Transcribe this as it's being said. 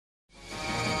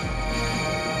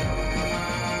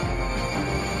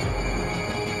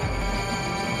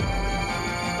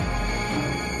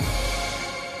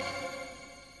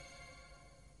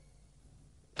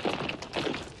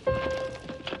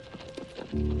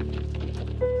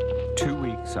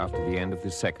weeks after the end of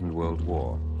the Second World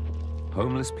War,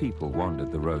 homeless people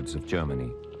wandered the roads of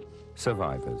Germany.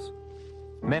 Survivors.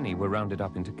 Many were rounded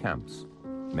up into camps.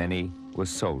 Many were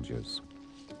soldiers.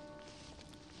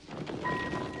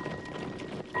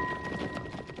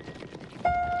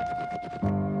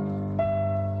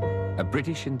 A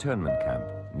British internment camp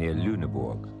near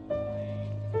Lüneburg.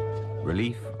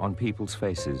 Relief on people's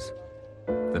faces.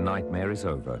 The nightmare is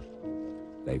over.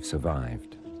 They've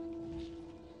survived.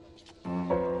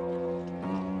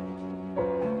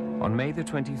 On May the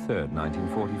 23rd,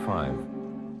 1945,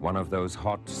 one of those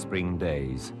hot spring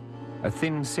days, a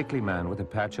thin, sickly man with a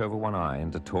patch over one eye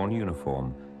and a torn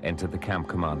uniform entered the camp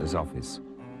commander's office.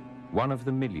 One of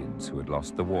the millions who had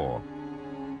lost the war.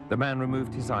 The man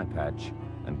removed his eye patch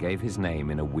and gave his name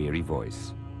in a weary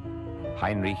voice.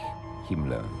 Heinrich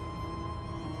Himmler.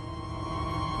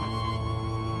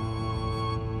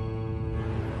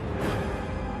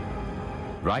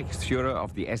 Reichsführer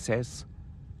of the SS,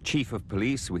 chief of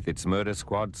police with its murder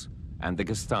squads, and the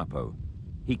Gestapo.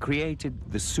 He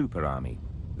created the super army,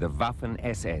 the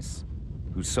Waffen-SS,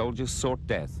 whose soldiers sought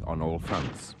death on all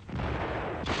fronts.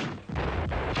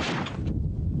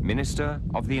 Minister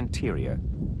of the Interior,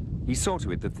 he saw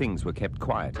to it that things were kept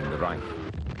quiet in the Reich.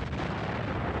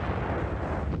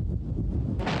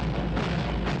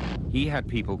 He had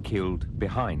people killed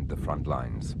behind the front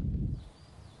lines.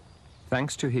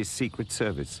 Thanks to his secret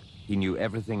service, he knew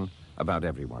everything about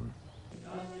everyone.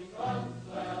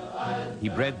 He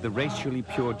bred the racially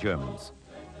pure Germans.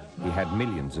 He had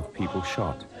millions of people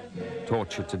shot,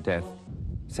 tortured to death,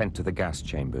 sent to the gas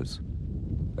chambers.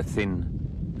 A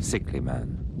thin, sickly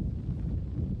man.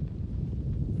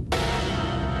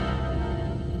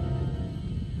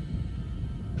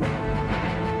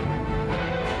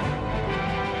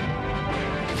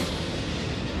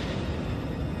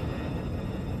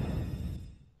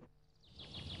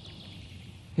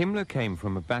 Himmler came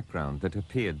from a background that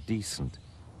appeared decent,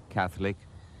 Catholic,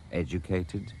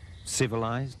 educated,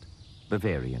 civilized,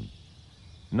 Bavarian.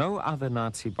 No other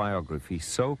Nazi biography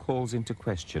so calls into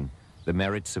question the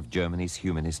merits of Germany's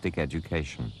humanistic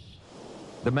education.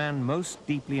 The man most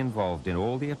deeply involved in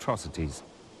all the atrocities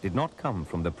did not come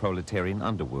from the proletarian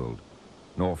underworld,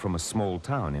 nor from a small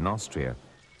town in Austria,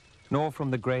 nor from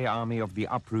the grey army of the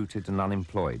uprooted and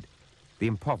unemployed, the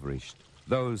impoverished,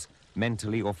 those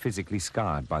mentally or physically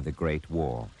scarred by the Great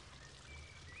War.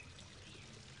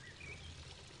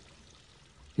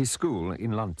 His school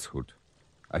in Landshut,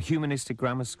 a humanistic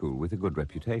grammar school with a good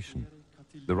reputation.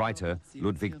 The writer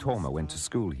Ludwig Thoma went to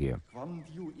school here.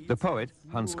 The poet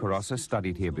Hans Karosse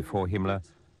studied here before Himmler,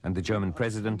 and the German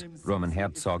president Roman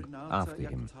Herzog after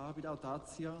him.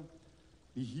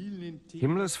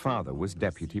 Himmler's father was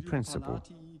deputy principal,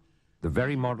 the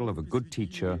very model of a good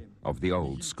teacher of the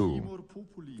old school.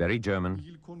 Very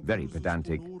German, very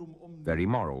pedantic, very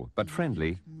moral, but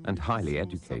friendly and highly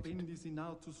educated.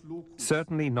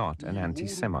 Certainly not an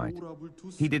anti-Semite.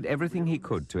 He did everything he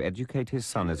could to educate his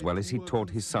son as well as he taught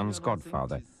his son's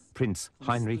godfather, Prince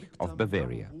Heinrich of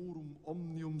Bavaria.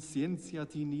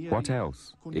 What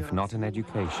else, if not an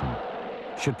education,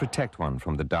 should protect one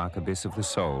from the dark abyss of the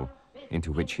soul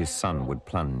into which his son would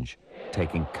plunge,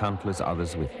 taking countless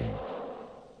others with him?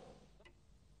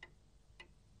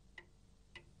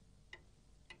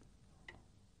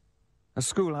 A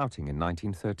school outing in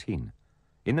 1913.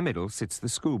 In the middle sits the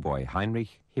schoolboy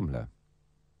Heinrich Himmler.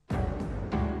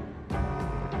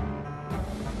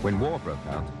 When war broke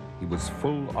out, he was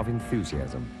full of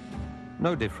enthusiasm,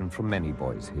 no different from many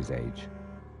boys his age.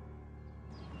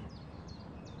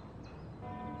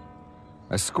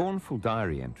 A scornful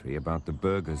diary entry about the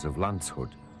burghers of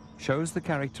Landshut shows the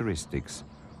characteristics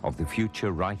of the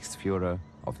future Reichsführer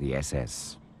of the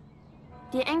SS.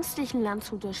 Die ängstlichen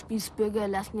Landshuter Spießbürger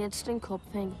lassen jetzt den Kopf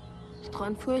hängen,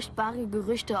 streuen furchtbare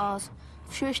Gerüchte aus,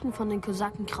 fürchten von den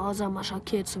Kosaken grausam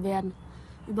massakriert zu werden.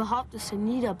 Überhaupt ist in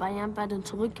Niederbayern bei den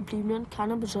Zurückgebliebenen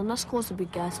keine besonders große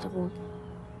Begeisterung.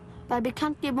 Bei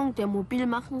Bekanntgebung der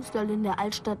Mobilmachung soll in der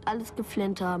Altstadt alles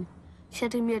geflennt haben. Ich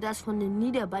hätte mir das von den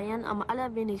Niederbayern am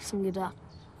allerwenigsten gedacht,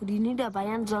 wo die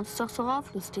Niederbayern sonst doch so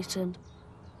rauflustig sind.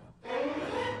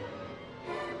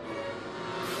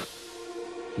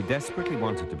 He desperately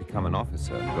wanted to become an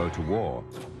officer and go to war,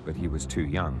 but he was too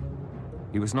young.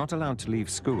 He was not allowed to leave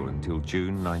school until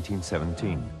June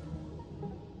 1917.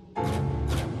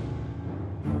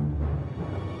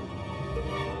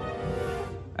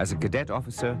 As a cadet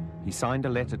officer, he signed a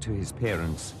letter to his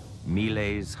parents,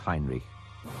 Miles Heinrich.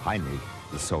 Heinrich,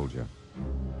 the soldier.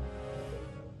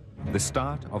 The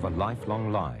start of a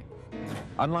lifelong lie.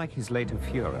 Unlike his later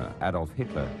Führer, Adolf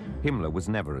Hitler, Himmler was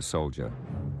never a soldier,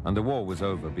 and the war was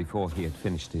over before he had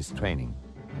finished his training.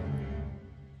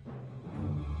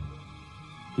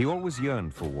 He always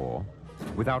yearned for war,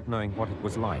 without knowing what it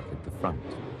was like at the front.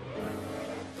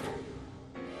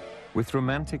 With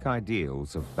romantic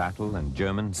ideals of battle and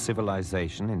German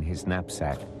civilization in his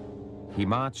knapsack, he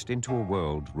marched into a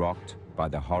world rocked by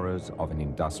the horrors of an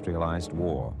industrialized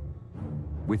war.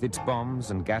 With its bombs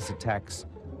and gas attacks,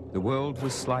 the world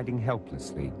was sliding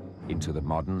helplessly into the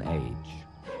modern age.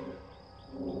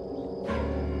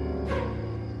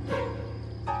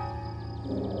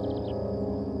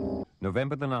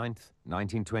 November the 9th,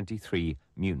 1923,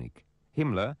 Munich.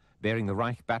 Himmler, bearing the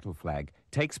Reich battle flag,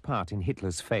 takes part in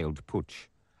Hitler's failed putsch.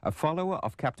 A follower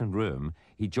of Captain Röhm,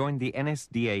 he joined the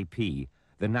NSDAP,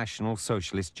 the National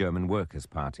Socialist German Workers'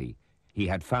 Party. He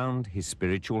had found his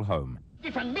spiritual home.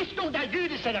 Die Vernichtung der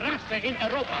jüdischen Rasse in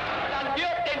Europa. Dann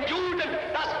wird den Juden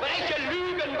das freche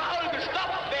Lügenmaul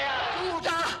gestopft werden.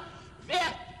 Juda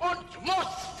wird und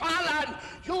muss fallen.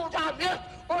 Juda wird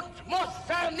und muss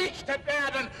vernichtet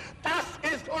werden. Das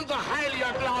ist unser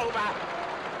heiliger Glaube.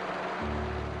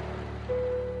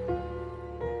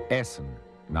 Essen,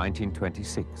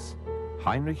 1926.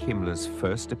 Heinrich Himmler's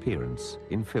first appearance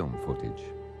in film footage.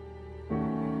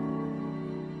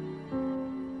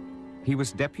 He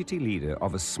was deputy leader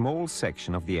of a small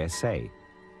section of the SA,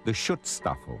 the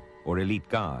Schutzstaffel, or elite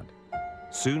guard,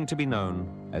 soon to be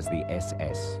known as the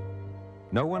SS.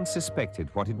 No one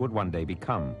suspected what it would one day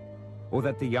become, or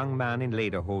that the young man in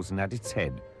lederhosen at its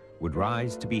head would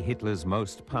rise to be Hitler's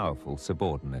most powerful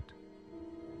subordinate.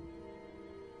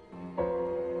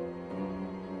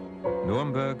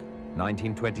 Nuremberg,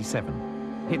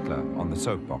 1927. Hitler on the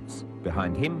soapbox.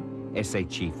 Behind him, SA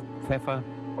Chief Pfeffer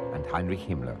and Heinrich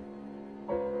Himmler.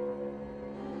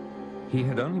 He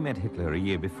had only met Hitler a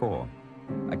year before,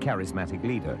 a charismatic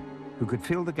leader who could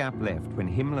fill the gap left when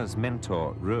Himmler's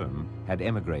mentor, Röhm, had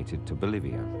emigrated to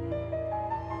Bolivia.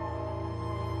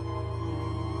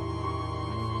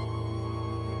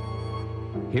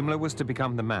 Himmler was to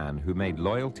become the man who made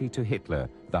loyalty to Hitler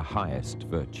the highest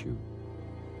virtue.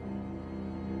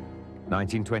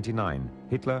 1929,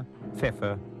 Hitler,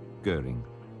 Pfeffer, Göring.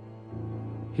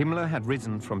 Himmler had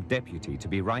risen from deputy to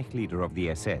be Reich leader of the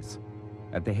SS.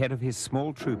 At the head of his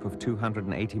small troop of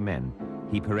 280 men,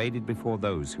 he paraded before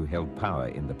those who held power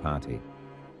in the party.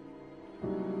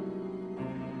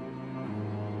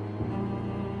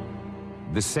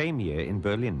 The same year in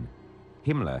Berlin,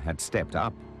 Himmler had stepped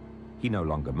up. He no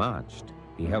longer marched.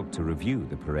 He helped to review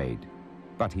the parade,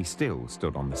 but he still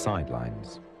stood on the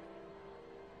sidelines.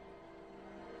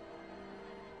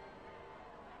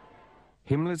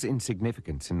 Himmler's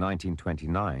insignificance in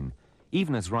 1929,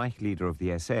 even as Reich leader of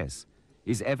the SS,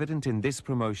 is evident in this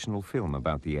promotional film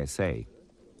about the SA.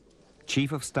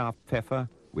 Chief of Staff Pfeffer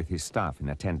with his staff in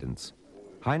attendance.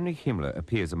 Heinrich Himmler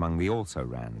appears among the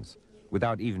also-rans,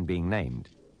 without even being named.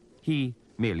 He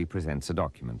merely presents a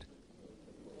document.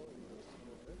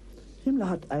 Himmler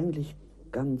hat eigentlich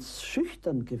ganz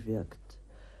schüchtern gewirkt.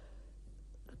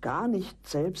 Gar nicht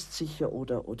selbstsicher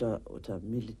oder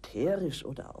militärisch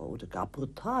oder gar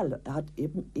brutal. Er hat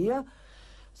eben eher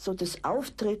so das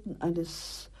Auftreten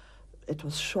eines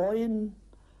etwas scheuen,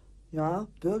 ja,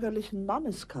 bürgerlichen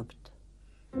Mannes gehabt.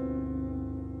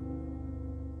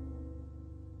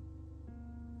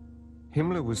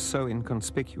 Himmler was so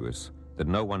inconspicuous that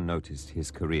no one noticed his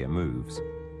career moves.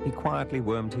 He quietly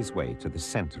wormed his way to the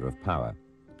center of power.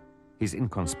 His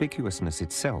inconspicuousness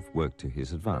itself worked to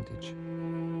his advantage.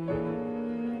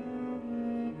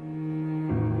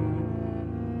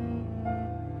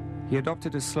 He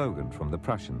adopted a slogan from the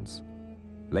Prussians.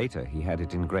 Later, he had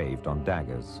it engraved on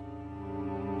daggers.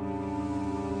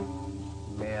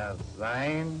 Mehr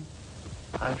sein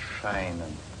als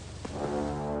scheinen.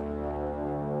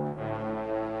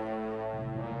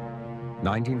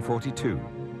 1942,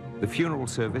 the funeral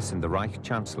service in the Reich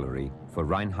Chancellery for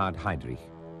Reinhard Heydrich,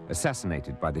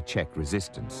 assassinated by the Czech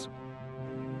resistance.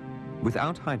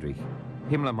 Without Heydrich,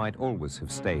 Himmler might always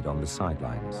have stayed on the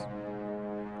sidelines.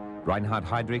 Reinhard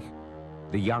Heydrich,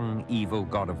 the young, evil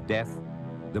god of death,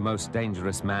 the most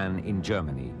dangerous man in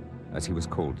Germany, as he was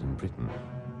called in Britain.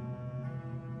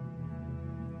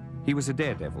 He was a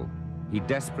daredevil. He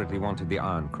desperately wanted the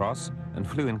Iron Cross and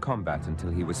flew in combat until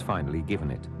he was finally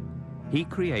given it. He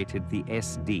created the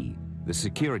SD, the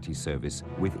security service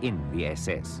within the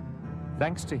SS.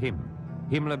 Thanks to him,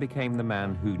 Himmler became the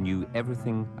man who knew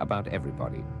everything about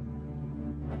everybody.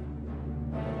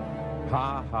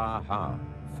 Ha, ha, ha,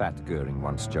 Fat Göring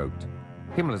once joked.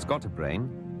 Himmler's got a brain.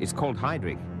 It's called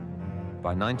Heydrich.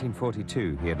 By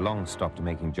 1942, he had long stopped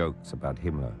making jokes about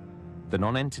Himmler. The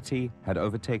non-entity had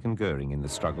overtaken Göring in the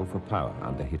struggle for power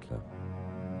under Hitler.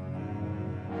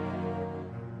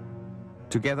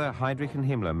 Together, Heydrich and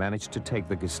Himmler managed to take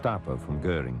the Gestapo from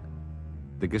Göring.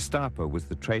 The Gestapo was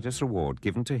the traitor's reward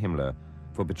given to Himmler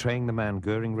for betraying the man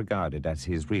Goering regarded as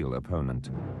his real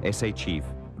opponent, SA chief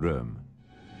Röhm.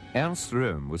 Ernst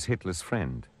Röhm was Hitler's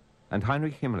friend, and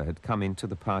Heinrich Himmler had come into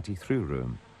the party through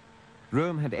Röhm.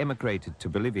 Röhm had emigrated to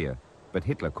Bolivia, but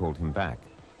Hitler called him back.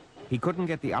 He couldn't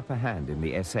get the upper hand in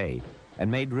the SA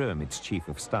and made Röhm its chief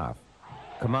of staff,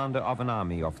 commander of an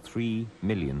army of 3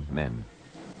 million men.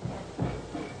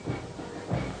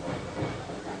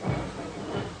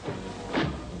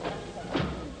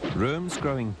 Röhm's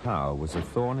growing power was a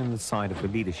thorn in the side of the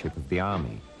leadership of the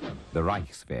army, the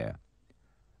Reichswehr.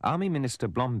 Army Minister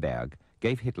Blomberg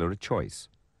gave Hitler a choice.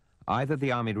 Either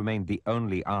the army remained the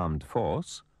only armed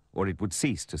force, or it would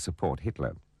cease to support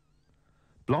Hitler.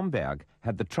 Blomberg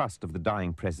had the trust of the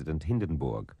dying President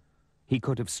Hindenburg. He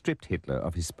could have stripped Hitler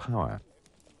of his power.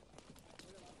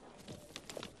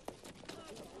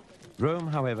 Röhm,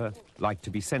 however, liked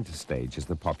to be center stage as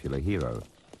the popular hero.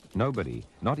 Nobody,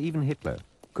 not even Hitler,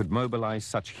 could mobilize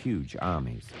such huge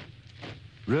armies.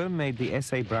 Röhm made the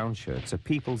SA Brown Shirts a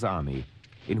people's army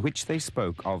in which they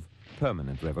spoke of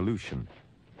permanent revolution.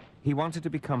 He wanted to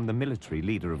become the military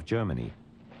leader of Germany,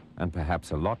 and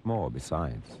perhaps a lot more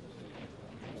besides.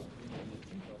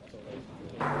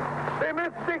 Sie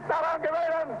müssen sich daran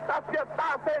gewöhnen, dass wir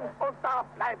da sind und da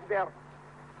bleiben werden.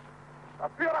 Der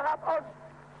Führer hat uns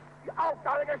die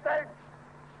Aufgabe gestellt,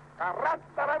 Garant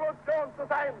der Revolution zu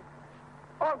sein.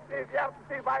 Und wir werden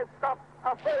sie weiß Gott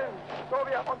erfüllen, so wie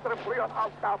wir unsere früheren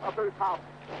Aufgaben erfüllt haben.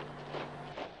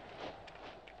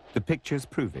 The pictures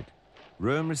prove it.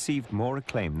 Röhm received more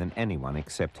acclaim than anyone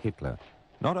except Hitler.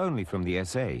 Not only from the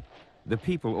SA, the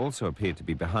people also appeared to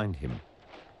be behind him.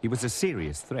 He was a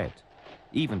serious threat,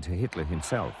 even to Hitler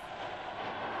himself.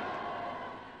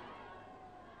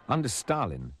 Under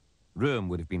Stalin, Röhm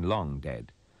would have been long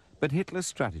dead, but Hitler's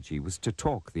strategy was to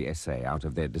talk the SA out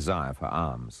of their desire for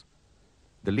arms.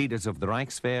 The leaders of the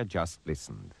Reichswehr just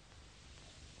listened.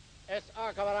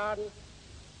 SA-Kameraden,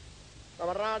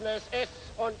 Kameraden des SS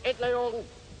und Hitlerjugend,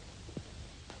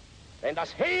 wenn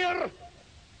das Heer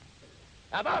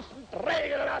der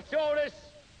waffenträgenden Nation ist,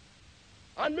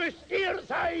 dann müsst ihr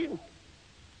sein,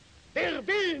 der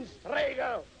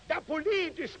Willensträger, der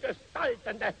politisch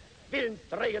gestaltende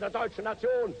Willensträger der deutschen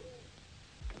Nation.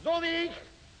 So wie ich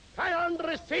kein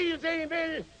anderes Ziel sehen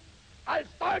will, als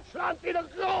Deutschland wieder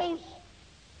groß,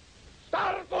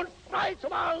 stark und frei zu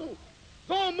machen,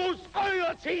 so muss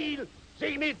euer Ziel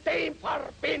sich mit dem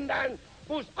verbinden,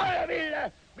 muss euer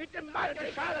Wille mit dem Mann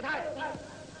geschadet hat.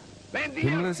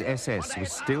 Himmler's SS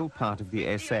was still part of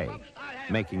the SA,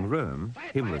 making Röhm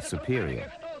Himmler's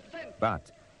superior.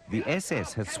 But the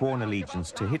SS had sworn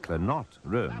allegiance to Hitler, not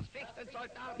Röhm.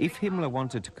 If Himmler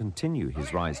wanted to continue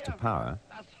his rise to power,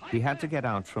 he had to get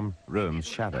out from Röhm's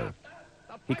shadow.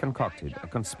 He concocted a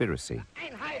conspiracy.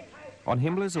 On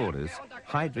Himmler's orders,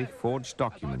 Heydrich forged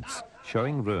documents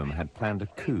showing Röhm had planned a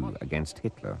coup against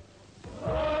Hitler.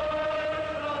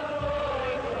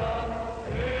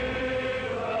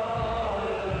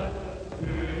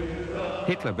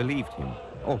 Hitler believed him,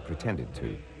 or pretended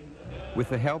to. With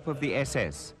the help of the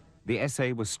SS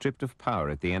was stripped of power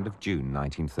at the end of June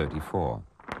 1934.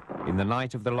 In the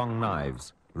night of the Long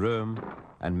Knives, Röhm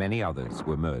and many others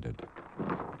were murdered.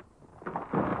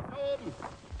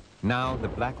 Now the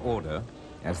Black Order,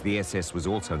 as the SS was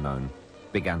also known,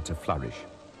 began to flourish.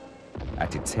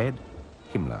 At its head,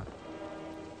 Himmler.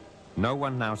 No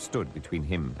one now stood between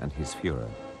him and his Führer.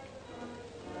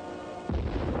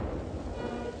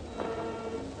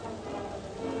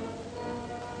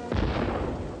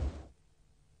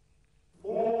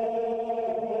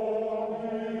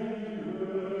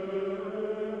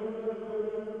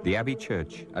 The Abbey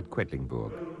Church at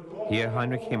Quedlinburg. Here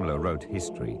Heinrich Himmler wrote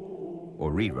history,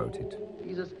 or rewrote it.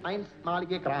 Dieses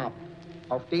einstmalige Grab,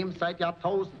 auf dem seit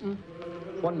Jahrtausenden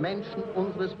von Menschen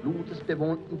unseres Blutes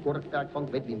bewohnten Burgberg von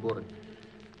Quedlinburg,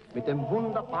 mit dem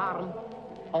wunderbaren,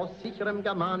 aus sicherem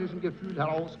germanischen Gefühl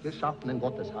heraus geschaffenen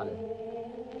Gotteshalle,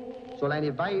 soll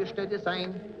eine Weihestätte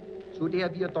sein, zu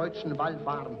der wir Deutschen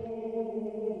wallfahren.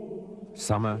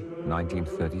 Summer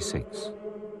 1936.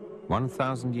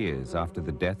 1,000 years after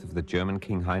the death of the German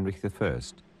King Heinrich I,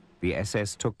 the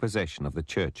SS took possession of the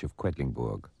church of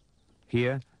Quedlinburg.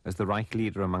 Here, as the Reich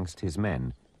leader amongst his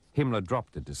men, Himmler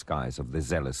dropped the disguise of the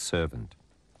zealous servant.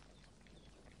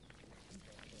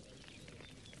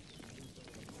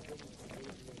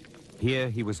 Here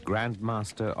he was Grand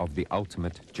Master of the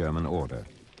ultimate German order.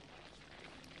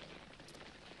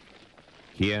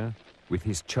 Here, with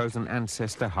his chosen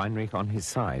ancestor Heinrich on his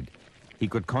side, he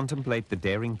could contemplate the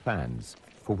daring plans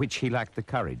for which he lacked the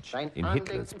courage in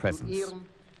Hitler's presence.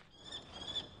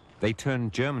 They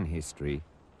turned German history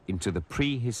into the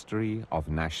prehistory of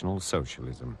National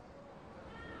Socialism.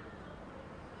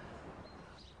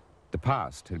 The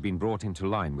past had been brought into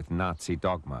line with Nazi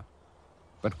dogma.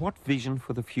 But what vision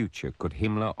for the future could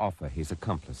Himmler offer his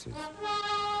accomplices?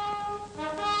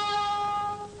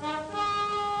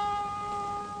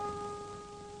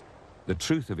 The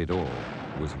truth of it all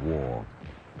was war.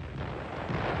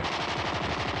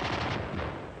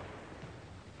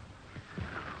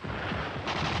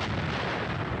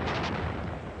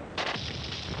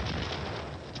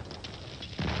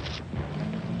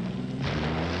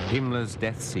 Himmler's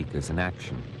death seekers in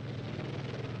action.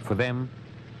 For them,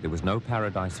 there was no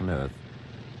paradise on earth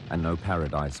and no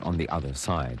paradise on the other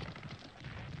side.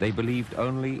 They believed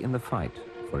only in the fight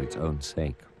for its own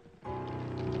sake.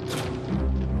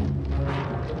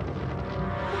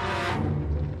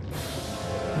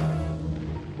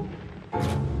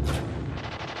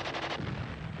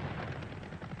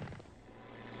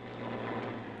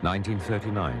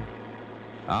 (1939).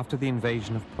 After the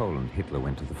invasion of Poland, Hitler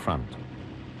went to the front.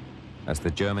 As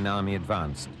the German army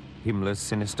advanced, Himmler's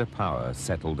sinister power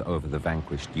settled over the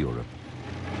vanquished Europe.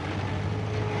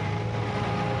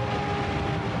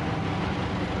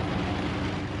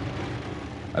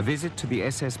 A visit to the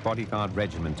SS bodyguard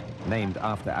regiment, named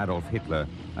after Adolf Hitler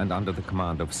and under the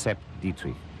command of Sepp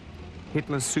Dietrich.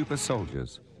 Hitler's super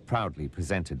soldiers, proudly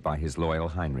presented by his loyal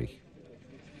Heinrich.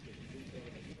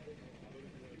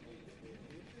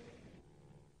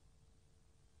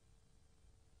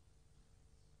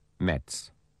 Metz.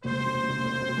 The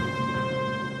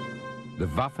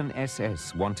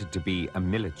Waffen-SS wanted to be a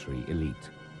military elite,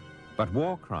 but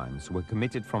war crimes were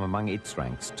committed from among its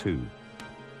ranks too.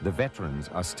 The veterans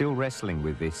are still wrestling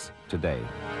with this today.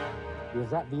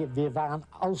 Wir waren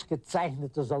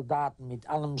ausgezeichnete Soldaten mit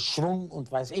allem Schwung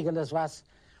und weiß ich alles was,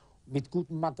 mit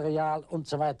gutem Material und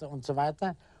so weiter und so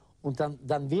weiter. Und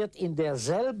dann wird in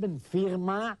derselben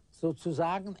Firma,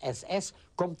 sozusagen, SS,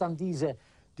 kommt dann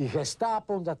die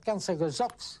Gestapo und das ganze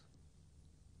Gesocks.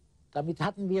 Damit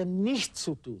hatten wir nichts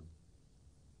zu tun.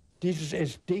 Dieses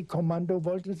SD-Kommando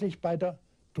wollte sich bei der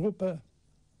Truppe,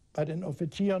 bei den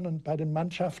Offizieren und bei den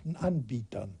Mannschaften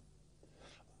anbieten.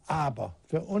 Aber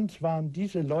für uns waren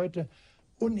diese Leute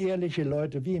unehrliche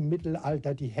Leute, wie im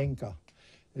Mittelalter die Henker.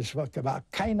 Es war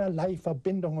keinerlei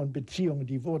Verbindung und Beziehung,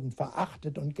 die wurden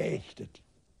verachtet und geächtet.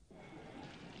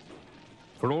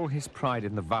 For all his pride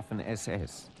in the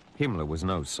Waffen-SS, Himmler was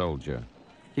no soldier.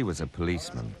 He was a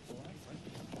policeman.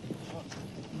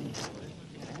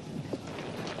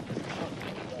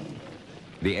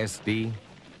 The SD,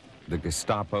 the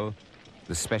Gestapo,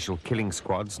 the special killing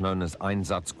squads known as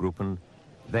Einsatzgruppen,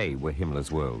 they were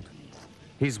Himmler's world.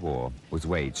 His war was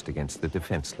waged against the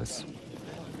defenseless.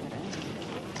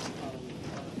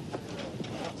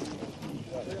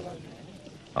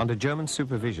 Under German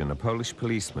supervision, a Polish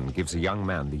policeman gives a young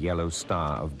man the Yellow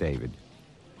Star of David.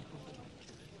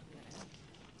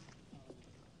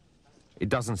 It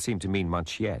doesn't seem to mean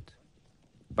much yet,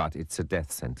 but it's a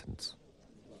death sentence.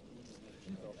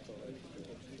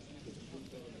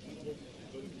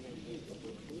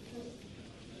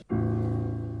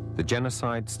 The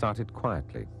genocide started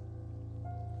quietly.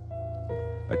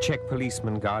 A Czech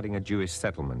policeman guarding a Jewish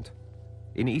settlement.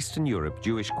 In Eastern Europe,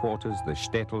 Jewish quarters, the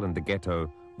shtetl and the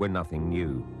ghetto, were nothing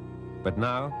new. But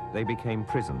now they became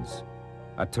prisons.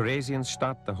 At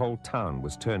Theresienstadt, the whole town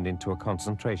was turned into a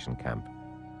concentration camp.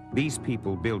 These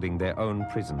people building their own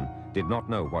prison did not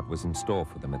know what was in store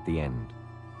for them at the end.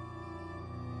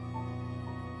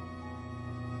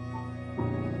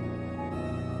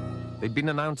 They'd been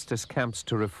announced as camps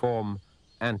to reform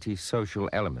anti-social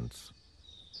elements.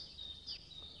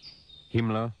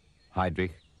 Himmler,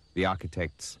 Heydrich, the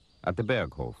architects, at the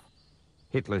Berghof,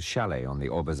 Hitler's chalet on the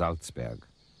Obersalzberg.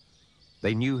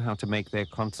 They knew how to make their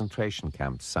concentration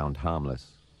camps sound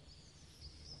harmless.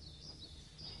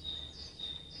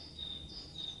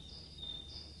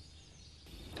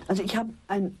 Also ich habe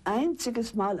ein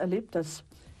einziges Mal erlebt, dass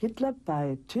Hitler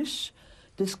bei Tisch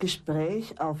das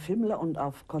Gespräch auf Himmler und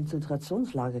auf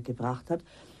Konzentrationslager gebracht hat.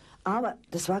 Aber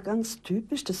das war ganz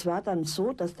typisch. Das war dann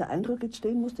so, dass der Eindruck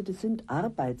entstehen musste, das sind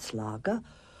Arbeitslager.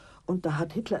 Und da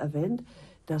hat Hitler erwähnt,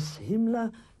 dass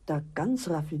Himmler da ganz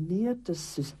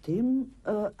raffiniertes System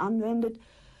anwendet.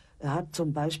 Er hat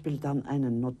zum Beispiel dann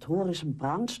einen notorischen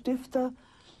Brandstifter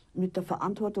mit der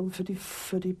Verantwortung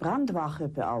für die Brandwache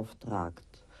beauftragt.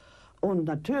 Und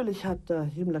natürlich hat der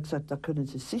Himmler gesagt, da können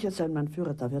Sie sicher sein, mein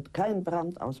Führer, da wird kein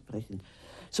Brand ausbrechen.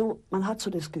 So, man hat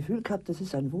so das Gefühl gehabt, das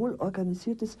ist ein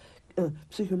wohlorganisiertes,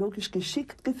 psychologisch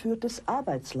geschickt geführtes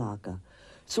Arbeitslager.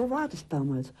 So war das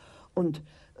damals. Und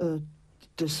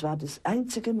das war das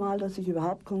einzige Mal, dass ich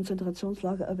überhaupt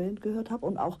Konzentrationslager erwähnt gehört habe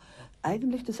und auch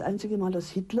eigentlich das einzige Mal, dass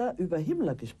Hitler über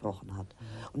Himmler gesprochen hat.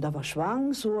 Und da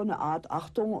schwang so eine Art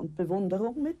Achtung und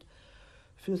Bewunderung mit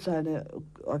für seine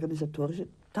organisatorische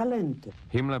Talente.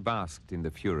 Himmler basked in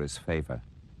the Führer's favor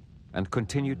and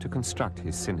continued to construct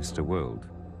his sinister world.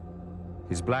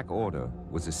 His Black Order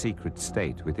was a secret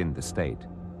state within the state.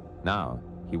 Now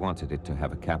he wanted it to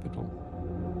have a capital.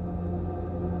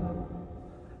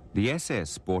 The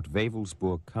SS bought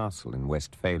Wewelsburg Castle in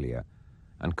Westphalia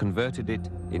and converted it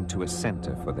into a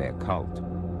center for their cult.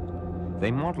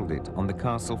 They modeled it on the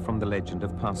castle from the legend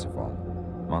of Parsifal,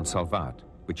 Montsalvat,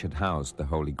 which had housed the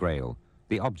Holy Grail,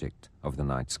 the object of the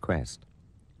knight's quest.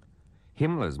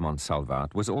 Himmler's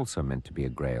Montsalvat was also meant to be a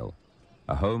grail,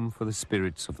 a home for the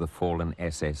spirits of the fallen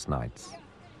SS knights.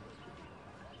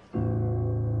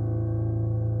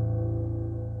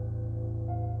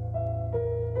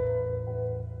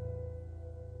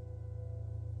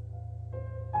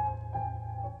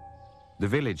 The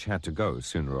village had to go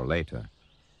sooner or later.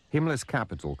 Himmler's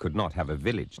capital could not have a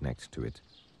village next to it.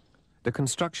 The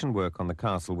construction work on the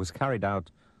castle was carried out,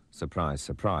 surprise,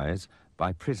 surprise,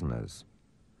 by prisoners.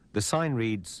 The sign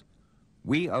reads,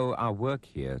 "We owe our work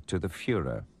here to the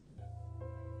Führer."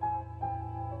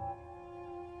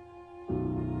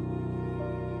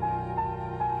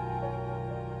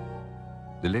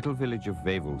 The little village of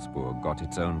Wewelsburg got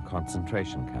its own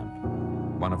concentration camp,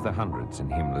 one of the hundreds in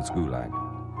Himmler's Gulag.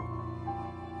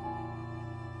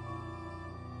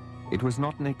 It was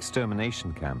not an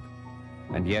extermination camp,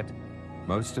 and yet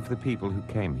most of the people who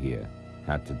came here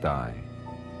had to die.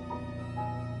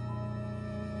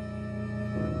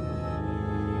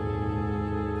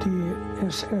 Die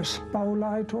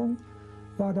SS-Bauleitung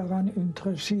war daran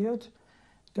interessiert,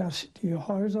 dass die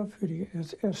Häuser für die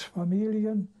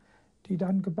SS-Familien, die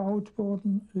dann gebaut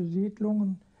wurden,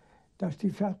 Siedlungen, dass die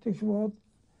fertig wurden,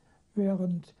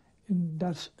 während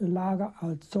das Lager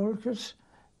als solches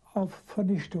auf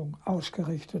Vernichtung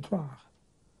ausgerichtet war.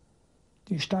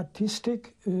 Die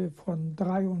Statistik von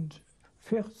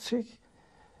 1943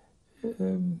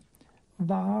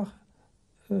 war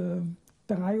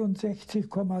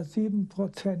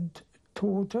 63,7%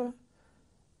 Tote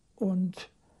und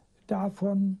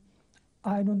davon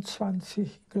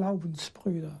 21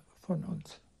 Glaubensbrüder von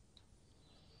uns.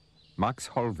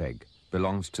 Max Hollweg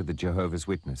belongs to the Jehovah's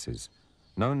Witnesses,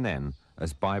 known then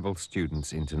as Bible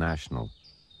Students International.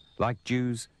 Like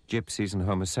Jews, gypsies and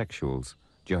homosexuals,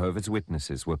 Jehovah's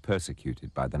Witnesses were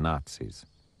persecuted by the Nazis.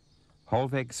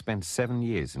 Hollweg spent 7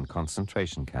 years in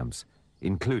concentration camps,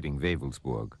 including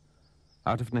Wewelsburg.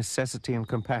 Out of necessity and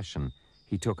compassion,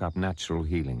 he took up natural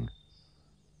healing.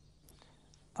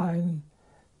 Ein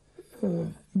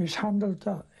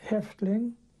misshandelter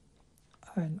Häftling,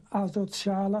 ein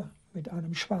Asozialer mit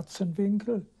einem schwarzen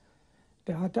Winkel,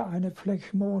 der hatte eine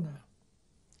Phlegmone.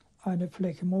 Eine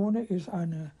Phlegmone ist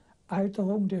eine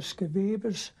Eiterung des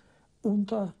Gewebes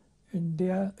unter in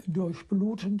der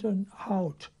durchblutenden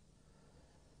Haut.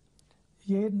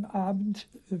 Jeden Abend,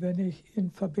 wenn ich ihn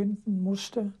verbinden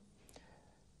musste,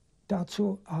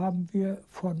 dazu haben wir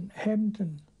von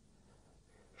Hemden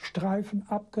Streifen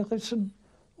abgerissen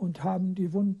und haben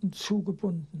die Wunden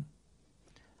zugebunden.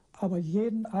 Aber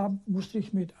jeden Abend musste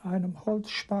ich mit einem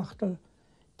Holzspachtel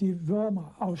die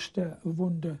Würmer aus der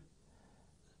Wunde,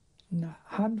 eine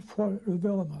Handvoll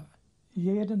Würmer,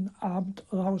 jeden Abend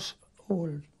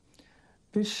rausholen,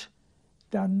 bis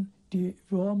dann die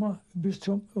Würmer bis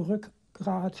zum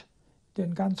Rückgrat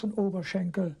den ganzen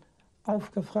Oberschenkel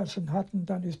aufgefressen hatten,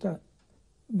 dann ist der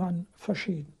Mann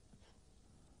verschieden.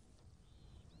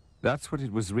 That's what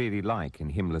it was really like in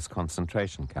Himmler's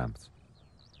concentration camps.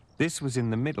 This was in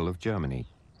the middle of Germany,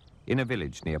 in a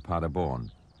village near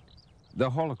Paderborn. The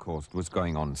Holocaust was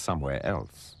going on somewhere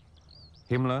else.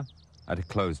 Himmler at a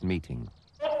closed meeting.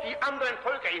 Ob die anderen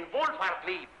Völker in Wohlfahrt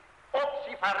leben, ob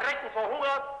sie verrecken vor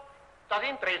Hunger, das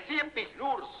interessiert mich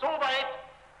nur so weit,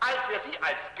 als wir sie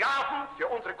als Sklaven für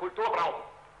unsere Kultur brauchen.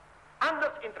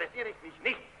 Anders interessiere ich mich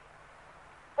nicht.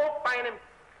 Ob bei einem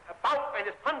Bau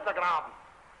eines Panzergrabens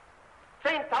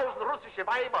 10.000 russische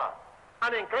Weiber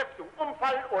an Entkräftung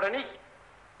umfallen oder nicht,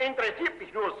 interessiert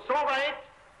mich nur so weit,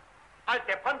 als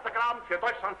der Panzergraben für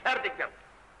Deutschland fertig wird.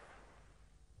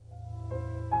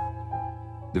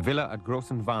 The villa at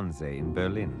Großen Wannsee in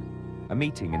Berlin, a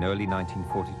meeting in early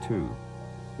 1942.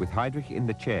 With Heydrich in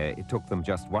the chair, it took them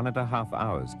just 1.5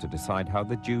 hours to decide how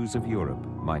the Jews of Europe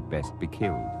might best be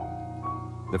killed.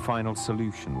 The final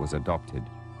solution was adopted,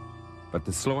 but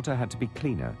the slaughter had to be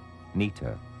cleaner,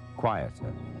 neater,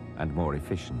 quieter, and more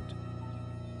efficient.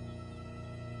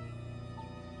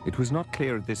 It was not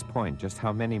clear at this point just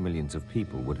how many millions of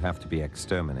people would have to be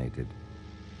exterminated.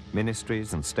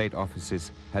 Ministries and state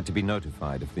offices had to be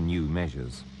notified of the new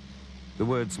measures. The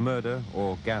words murder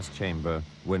or gas chamber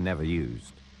were never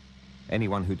used.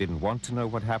 Anyone who didn't want to know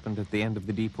what happened at the end of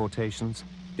the deportations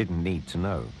didn't need to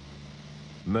know.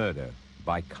 Murder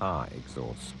by car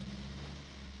exhaust.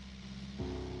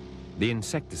 The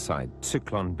insecticide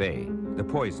Zyklon B, the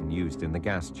poison used in the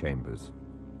gas chambers.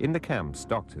 In the camps,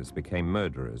 doctors became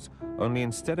murderers, only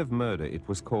instead of murder, it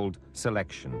was called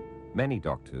selection. Many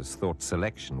doctors thought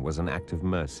selection was an act of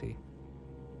mercy.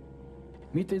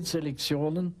 Mit den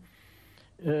Selektionen,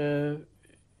 ich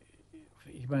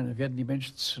meine, werden die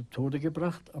Menschen zu Tode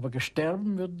gebracht, aber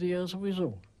gesterben würden die ja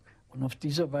sowieso. Und auf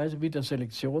diese Weise, mit der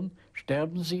Selektion,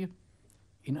 sterben sie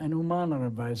in einer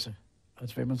humaneren Weise,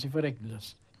 als wenn man sie verrecken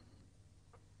lässt.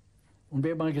 Und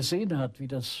wer mal gesehen hat, wie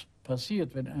das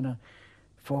passiert, wenn einer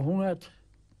verhungert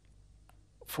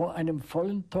vor einem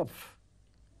vollen Topf,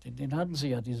 den hatten sie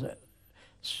ja, diese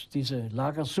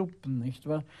Lagersuppen, nicht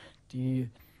wahr, die,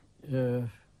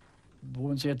 wo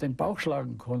man sich ja den Bauch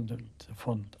schlagen konnte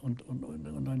davon. Und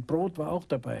ein Brot war auch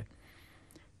dabei.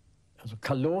 Also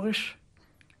kalorisch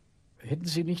hätten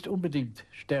sie nicht unbedingt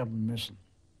sterben müssen.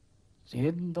 Sie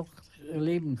hätten doch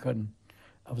leben können.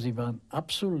 Aber sie waren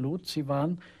absolut,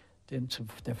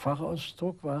 der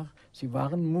Fachausdruck war, sie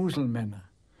waren Muselmänner.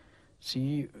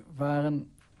 Sie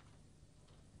waren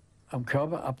am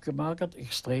Körper abgemagert,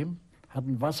 extrem,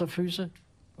 hatten Wasserfüße,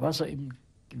 Wasser im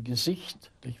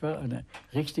Gesicht, nicht wahr? Eine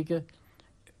richtige,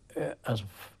 also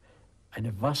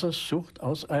eine Wassersucht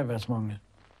aus Eiweißmangel.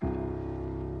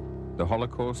 The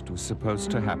Holocaust was supposed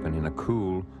to happen in a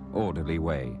cool, orderly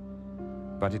way,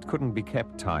 but it couldn't be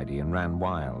kept tidy and ran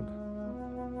wild.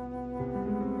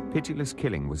 Pitiless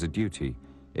killing was a duty.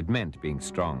 It meant being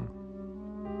strong.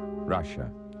 Russia,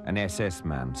 an SS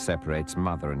man separates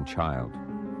mother and child.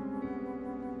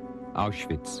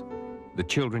 Auschwitz, the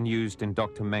children used in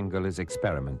Dr. Mengele's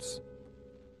experiments.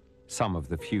 Some of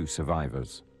the few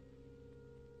survivors.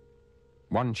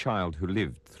 One child who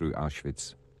lived through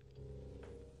Auschwitz.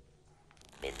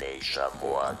 מדי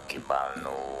שבוע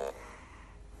קיבלנו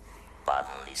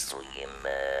ניסויים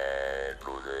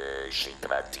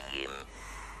שגרתיים,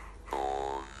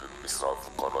 ובסוף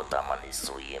כל אותם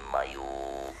הניסויים היו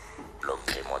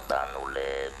לוקחים אותנו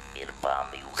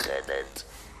למרפאה מיוחדת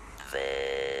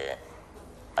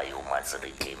והיו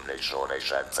מזריקים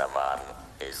לשורש הצוואר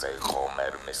איזה חומר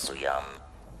מסוים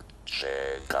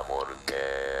שכעבור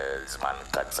זמן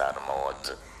קצר מאוד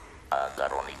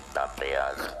הגרון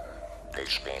התנפח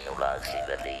לשנינו, לאחי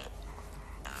ולי,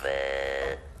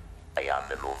 והיה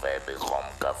מלווה בחום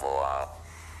גבוה,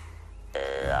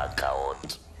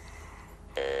 הקאות,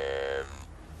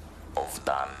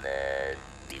 אובדן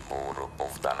דיבור,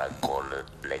 אובדן הכל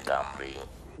לגמרי.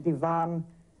 Die waren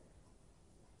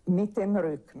mit dem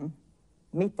Rücken,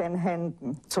 mit den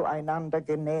Händen zueinander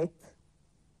genäht.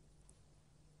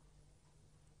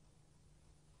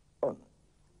 Und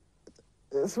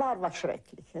es war was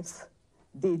Schreckliches.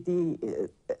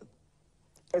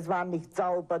 Es war nicht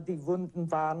sauber, die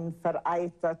Wunden waren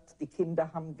vereitert, die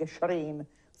Kinder haben geschrien,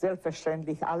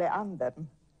 selbstverständlich alle anderen.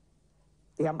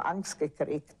 Die haben Angst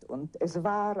gekriegt und es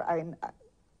war eine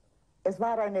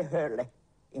Hölle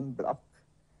im Block.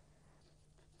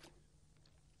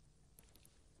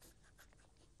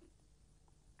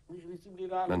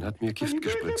 Man hat mir Gift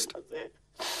gespritzt.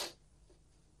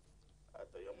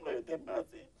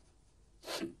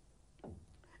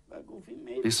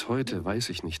 Bis heute weiß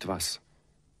ich nicht was.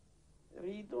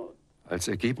 Als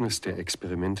Ergebnis der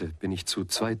Experimente bin ich zu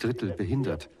 2/3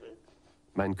 behindert.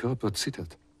 Mein Körper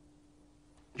zittert.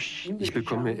 Ich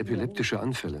bekomme epileptische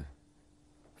Anfälle.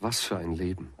 Was für ein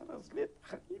Leben.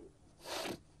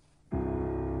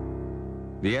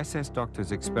 The SS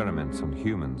doctor's experiments on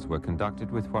humans were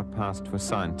conducted with what passed for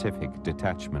scientific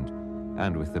detachment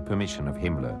and with the permission of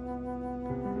Himmler.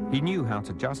 He knew how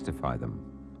to justify them.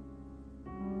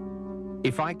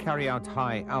 If I carry out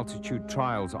high-altitude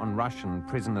trials on Russian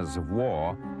prisoners of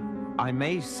war, I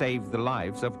may save the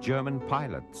lives of German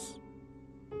pilots.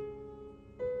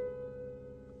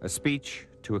 A speech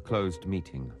to a closed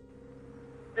meeting.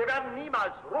 Wir werden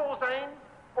niemals roh sein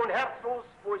und herzlos,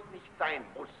 wo es nicht sein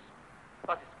muss.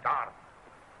 Das ist klar.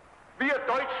 Wir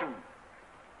Deutschen,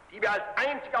 die wir als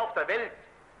einzige auf der Welt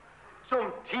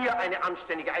zum Tier eine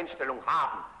anständige Einstellung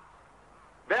haben,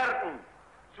 werden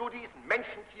zu diesen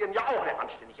Menschentieren ja auch eine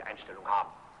anständige Einstellung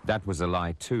haben. That was a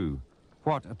lie too.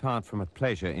 What, apart from a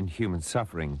pleasure in human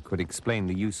suffering, could explain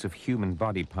the use of human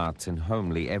body parts in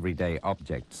homely, everyday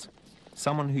objects?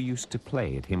 Someone who used to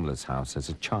play at Himmler's house as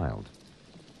a child.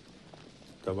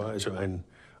 Da war also ein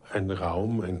ein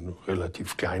Raum, ein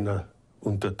relativ kleiner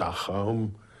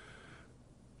Unterdachraum,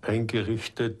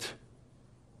 eingerichtet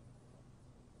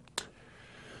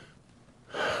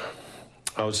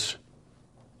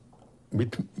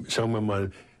sagen wir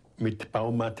mal, mit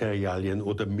Baumaterialien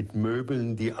oder mit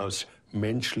Möbeln, die aus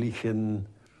menschlichen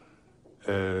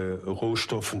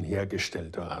Rohstoffen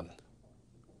hergestellt waren.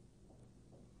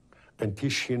 Ein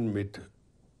Tischchen mit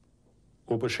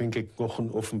Oberschenkelknochen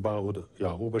offenbar, oder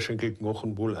ja,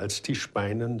 Oberschenkelknochen wohl als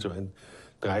Tischbeinen, so ein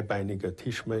dreibeiniger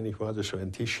Tisch, meine ich, war das, so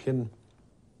ein Tischchen.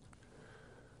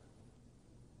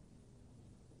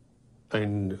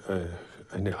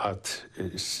 Eine Art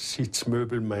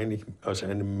Sitzmöbel, meine ich, aus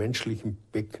einem menschlichen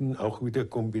Becken, auch wieder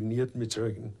kombiniert mit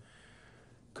solchen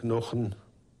Knochen.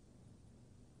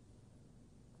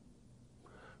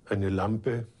 Eine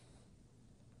Lampe,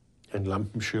 ein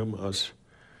Lampenschirm aus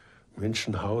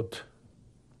Menschenhaut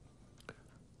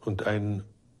und ein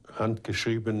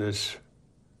handgeschriebenes,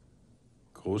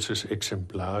 großes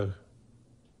Exemplar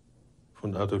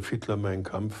von Adolf Hitler, Mein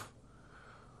Kampf.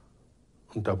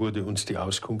 Und da wurde uns die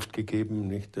Auskunft gegeben,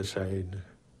 nicht, das sei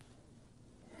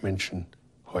Menschen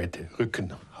heute,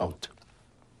 Rückenhaut.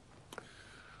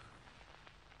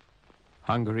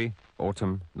 Hungary,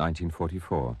 autumn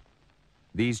 1944.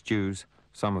 These Jews,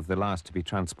 some of the last to be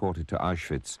transported to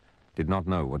Auschwitz, did not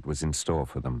know what was in store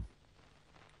for them.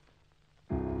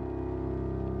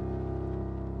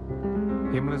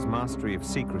 Himmler's mastery of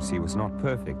secrecy was not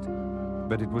perfect,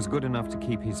 but it was good enough to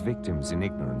keep his victims in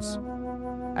ignorance.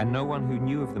 And no one who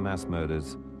knew of the mass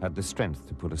murders had the strength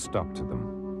to put a stop to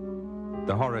them.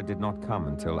 The horror did not come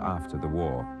until after the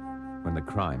war, when the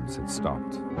crimes had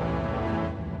stopped.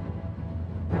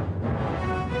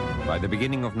 By the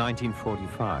beginning of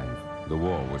 1945, the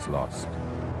war was lost.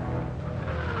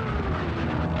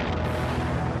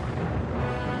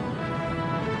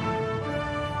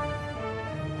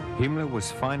 Himmler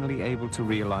was finally able to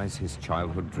realize his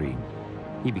childhood dream.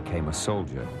 He became a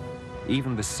soldier,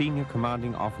 even the senior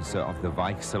commanding officer of the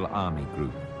Weichsel Army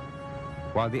Group.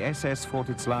 While the SS fought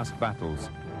its last battles,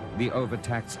 the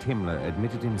overtaxed Himmler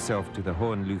admitted himself to the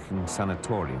Hohenlychen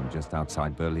sanatorium just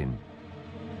outside Berlin.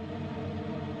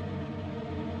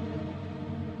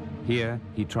 Here,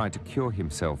 he tried to cure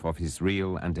himself of his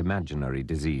real and imaginary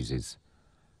diseases.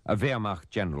 A Wehrmacht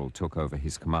general took over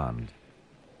his command.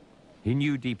 He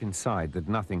knew deep inside that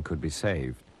nothing could be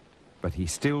saved, but he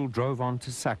still drove on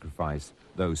to sacrifice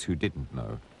those who didn't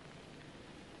know.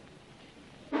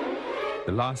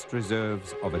 The last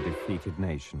reserves of a defeated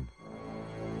nation.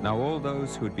 Now all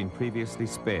those who had been previously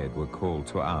spared were called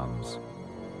to arms.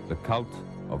 The cult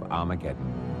of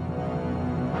Armageddon.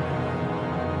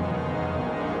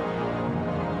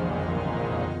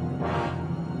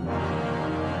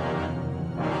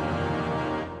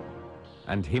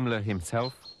 And Himmler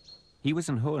himself? He was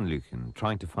in Hohenlychen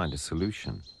trying to find a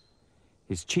solution.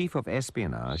 His chief of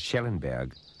espionage,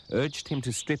 Schellenberg, urged him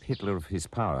to strip Hitler of his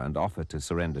power and offer to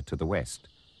surrender to the West.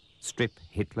 Strip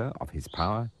Hitler of his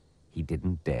power? He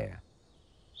didn't dare.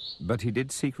 But he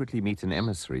did secretly meet an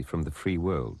emissary from the free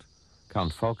world,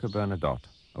 Count Volker Bernadotte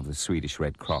of the Swedish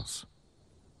Red Cross.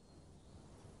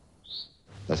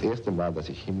 Das erste Mal, dass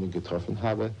ich Himmler getroffen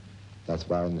habe, das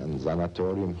war in einem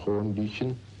Sanatorium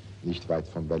Hohenlychen, nicht weit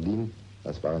von Berlin.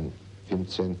 Das war am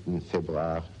 15.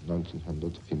 Februar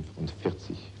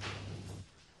 1945.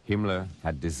 Himmler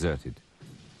had deserted.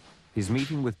 His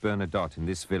meeting with Bernadotte in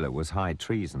this villa was high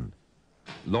treason.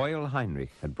 Loyal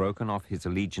Heinrich had broken off his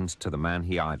allegiance to the man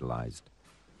he idolized.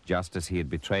 Just as he had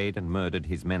betrayed and murdered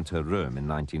his mentor Röhm in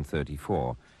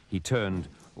 1934, he turned,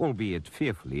 albeit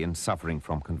fearfully and suffering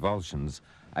from convulsions,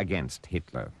 against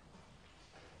Hitler.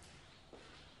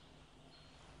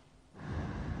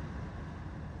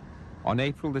 On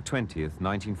April the 20th,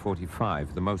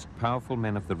 1945, the most powerful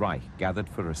men of the Reich gathered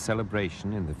for a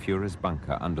celebration in the Führer's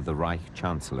bunker under the Reich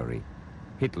Chancellery,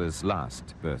 Hitler's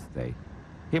last birthday.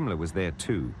 Himmler was there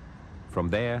too. From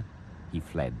there, he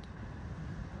fled.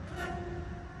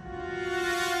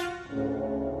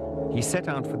 He set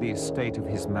out for the estate of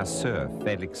his masseur,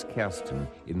 Felix Kersten,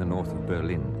 in the north of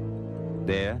Berlin.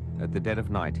 There, at the dead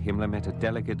of night, Himmler met a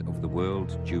delegate of the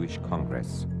World Jewish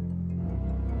Congress.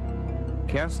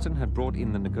 Kersten had brought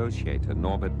in the negotiator,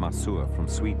 Norbert Massur, from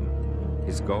Sweden.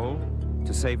 His goal?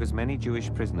 To save as many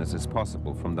Jewish prisoners as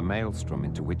possible from the maelstrom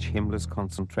into which Himmler's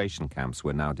concentration camps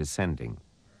were now descending.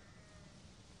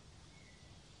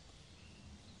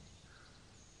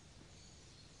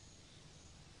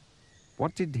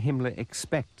 What did Himmler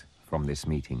expect from this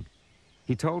meeting?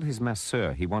 He told his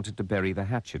masseur he wanted to bury the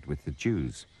hatchet with the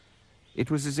Jews. It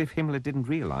was as if Himmler didn't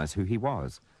realize who he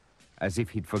was, as if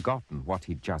he'd forgotten what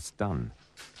he'd just done.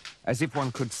 as if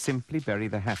one could simply bury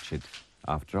the hatchet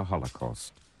after a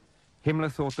Holocaust.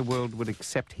 Himmler thought the world would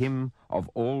accept him, of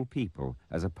all people,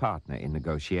 as a partner in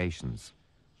negotiations.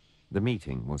 The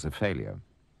meeting was a failure.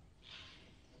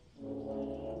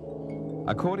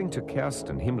 According to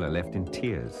Kersten, Himmler left in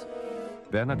tears.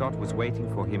 Bernadotte was waiting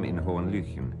for him in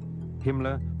Hohenlychen.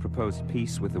 Himmler proposed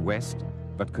peace with the West,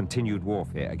 but continued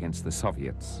warfare against the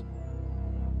Soviets.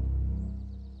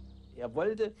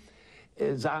 Wollte,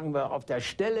 sagen wir, auf der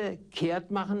Stelle kehrt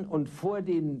machen und vor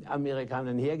den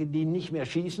Amerikanern hergehen, die nicht mehr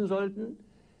schießen sollten.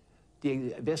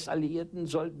 Die Westalliierten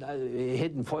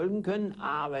hätten folgen können,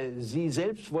 aber sie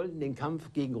selbst wollten den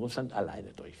Kampf gegen Russland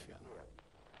alleine durchführen.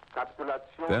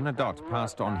 Bernadotte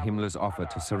passed on Himmler's offer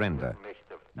to surrender.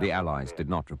 The Allies did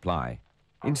not reply.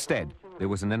 Instead, there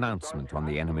was an announcement on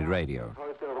the enemy radio.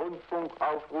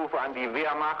 Rundfunkaufrufe an die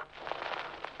Wehrmacht.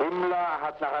 Himmler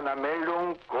hat nach einer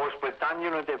Meldung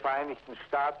Großbritannien und der Vereinigten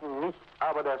Staaten, nicht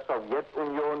aber der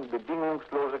Sowjetunion,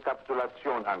 bedingungslose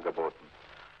Kapitulation angeboten.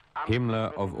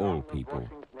 Himmler of all people.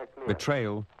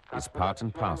 Betrayal is part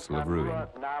and parcel of ruin.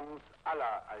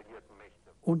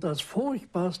 Und als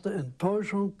furchtbarste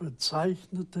Enttäuschung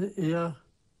bezeichnete er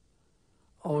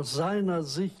aus seiner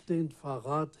Sicht den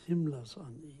Verrat Himmlers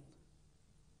an ihn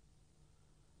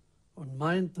und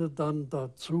meinte dann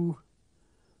dazu,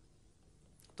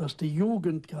 dass die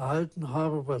Jugend gehalten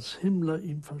habe, was Himmler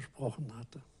ihm versprochen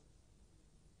hatte.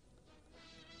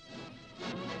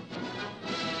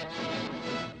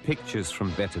 Pictures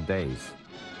from better days.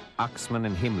 Axmann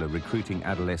and Himmler recruiting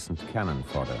adolescent cannon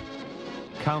fodder.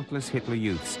 Countless Hitler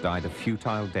youths died a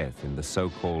futile death in the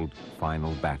so-called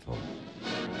final battle.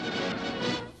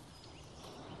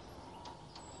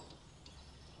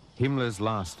 Himmler's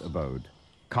last abode,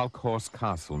 Kalkhorst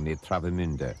Castle near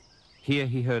Travemünde. Here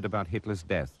he heard about Hitler's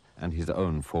death and his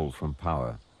own fall from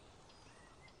power.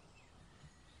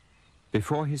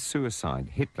 Before his suicide,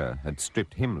 Hitler had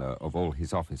stripped Himmler of all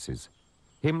his offices.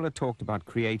 Himmler talked about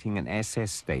creating an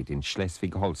SS state in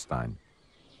Schleswig-Holstein.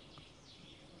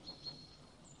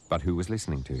 But who was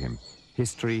listening to him?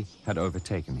 History had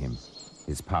overtaken him.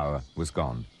 His power was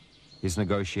gone. His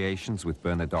negotiations with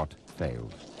Bernadotte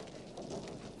failed.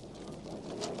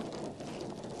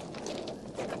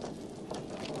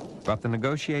 But the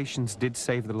negotiations did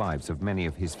save the lives of many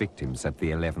of his victims at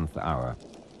the 11th hour.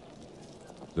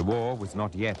 The war was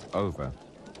not yet over.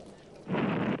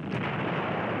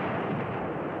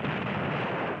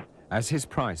 As his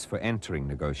price for entering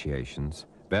negotiations,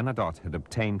 Bernadotte had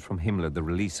obtained from Himmler the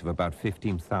release of about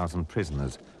 15,000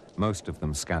 prisoners, most of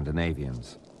them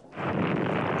Scandinavians.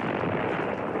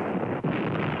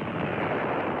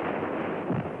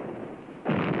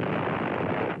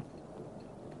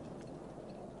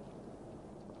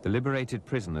 The liberated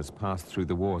prisoners passed through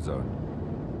the war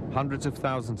zone. Hundreds of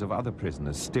thousands of other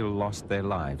prisoners still lost their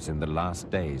lives in the last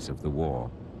days of the war.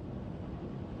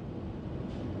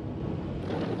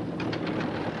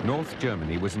 North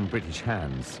Germany was in British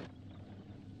hands.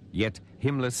 Yet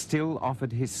Himmler still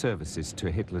offered his services to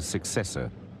Hitler's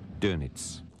successor,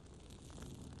 Dönitz.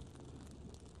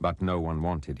 But no one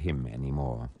wanted him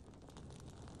anymore.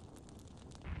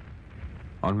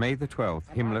 On May the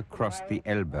 12th, Himmler crossed the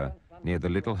Elbe near the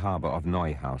little harbor of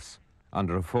Neuhaus,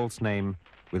 under a false name,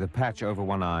 with a patch over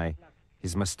one eye,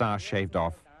 his moustache shaved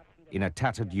off, in a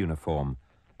tattered uniform,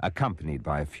 accompanied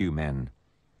by a few men.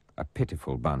 A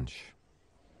pitiful bunch.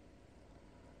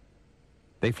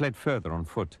 They fled further on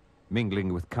foot,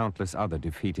 mingling with countless other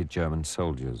defeated German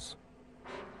soldiers.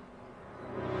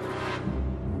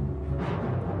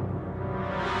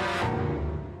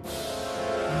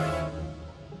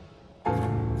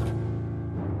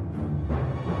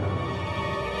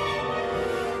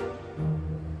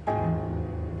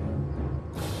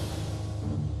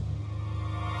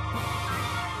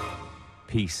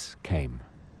 Peace came.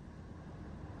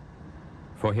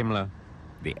 For Himmler,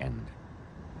 the end.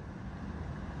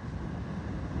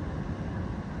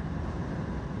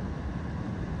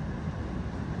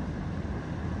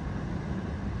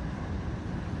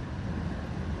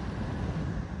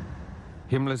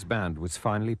 Himmler's band was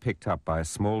finally picked up by a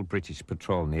small British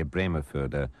patrol near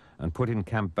Bremerförde and put in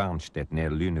Camp Barnstedt near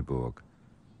Lüneburg.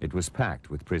 It was packed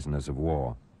with prisoners of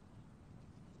war.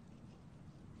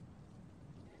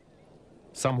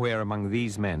 Somewhere among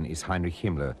these men is Heinrich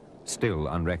Himmler, still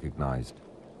unrecognized.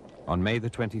 On May the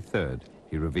 23rd,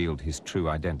 he revealed his true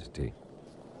identity.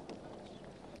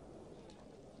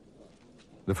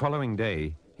 The following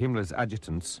day, Himmler's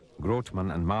adjutants,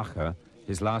 Grothmann and Macher,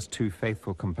 his last two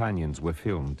faithful companions, were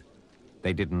filmed.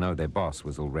 They didn't know their boss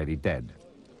was already dead.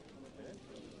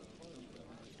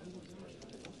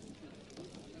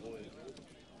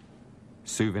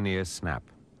 Souvenirs snap.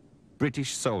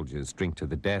 British soldiers drink to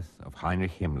the death of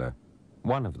Heinrich Himmler.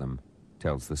 One of them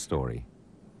tells the story.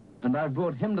 And I've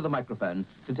brought him to the microphone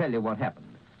to tell you what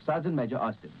happened. Sergeant Major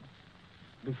Austin.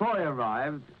 Before I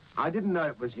arrived, I didn't know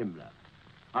it was Himmler.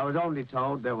 I was only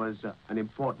told there was an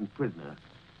important prisoner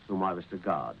whom I was to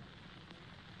guard.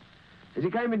 As he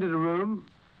came into the room,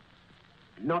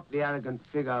 not the arrogant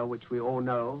figure which we all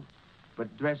know,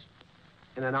 but dressed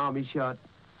in an army shirt,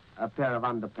 a pair of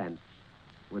underpants,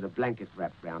 with a blanket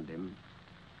wrapped round him,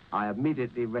 I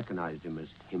immediately recognized him as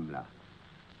Himmler.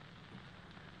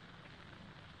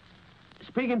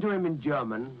 Speaking to him in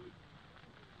German,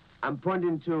 and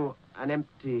pointing to an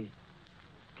empty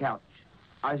couch,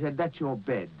 I said, "That's your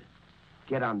bed.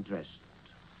 Get undressed."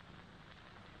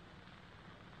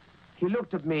 He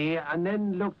looked at me and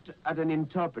then looked at an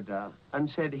interpreter and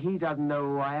said, "He doesn't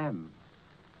know who I am."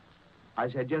 I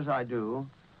said, "Yes, I do.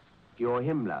 You're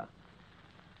Himmler.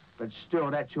 But still,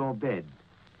 that's your bed.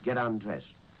 Get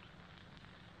undressed."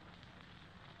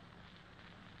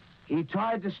 He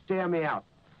tried to stare me out,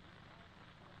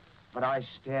 but I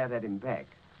stared at him back.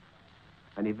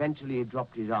 And eventually he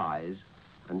dropped his eyes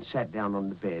and sat down on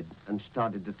the bed and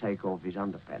started to take off his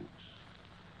underpants.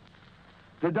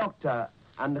 The doctor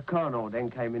and the colonel then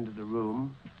came into the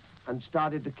room and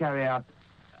started to carry out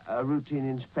a routine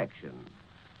inspection,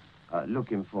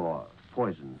 looking for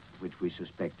poison, which we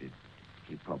suspected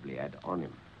he probably had on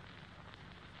him.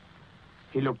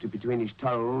 He looked between his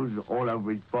toes, all over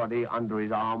his body, under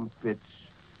his armpits,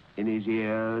 in his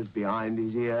ears, behind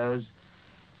his ears,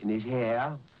 in his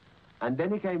hair, and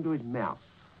then he came to his mouth.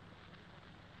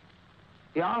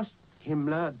 He asked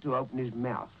Himmler to open his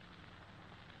mouth.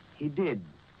 He did,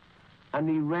 and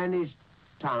he ran his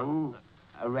tongue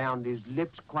around his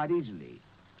lips quite easily,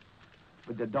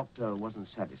 but the doctor wasn't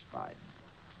satisfied.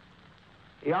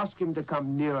 He asked him to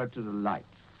come nearer to the light.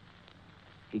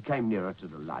 He came nearer to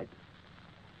the light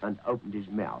and opened his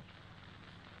mouth.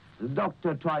 The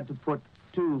doctor tried to put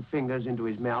 2 fingers into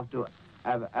his mouth to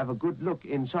have a good look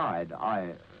inside,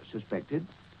 I suspected.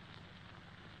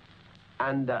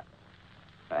 And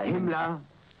Himmler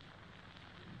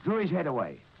drew his head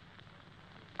away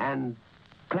and,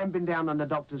 clamping down on the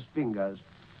doctor's fingers,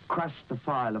 crushed the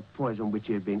phial of poison which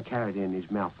he had been carried in his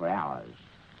mouth for hours.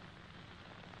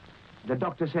 The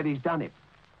doctor said, "He's done it."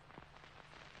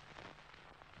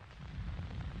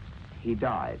 He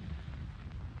died.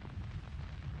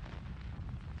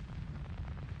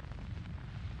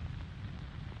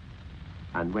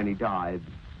 And when he died,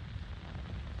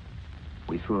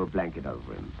 we threw a blanket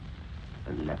over him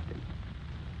and left him.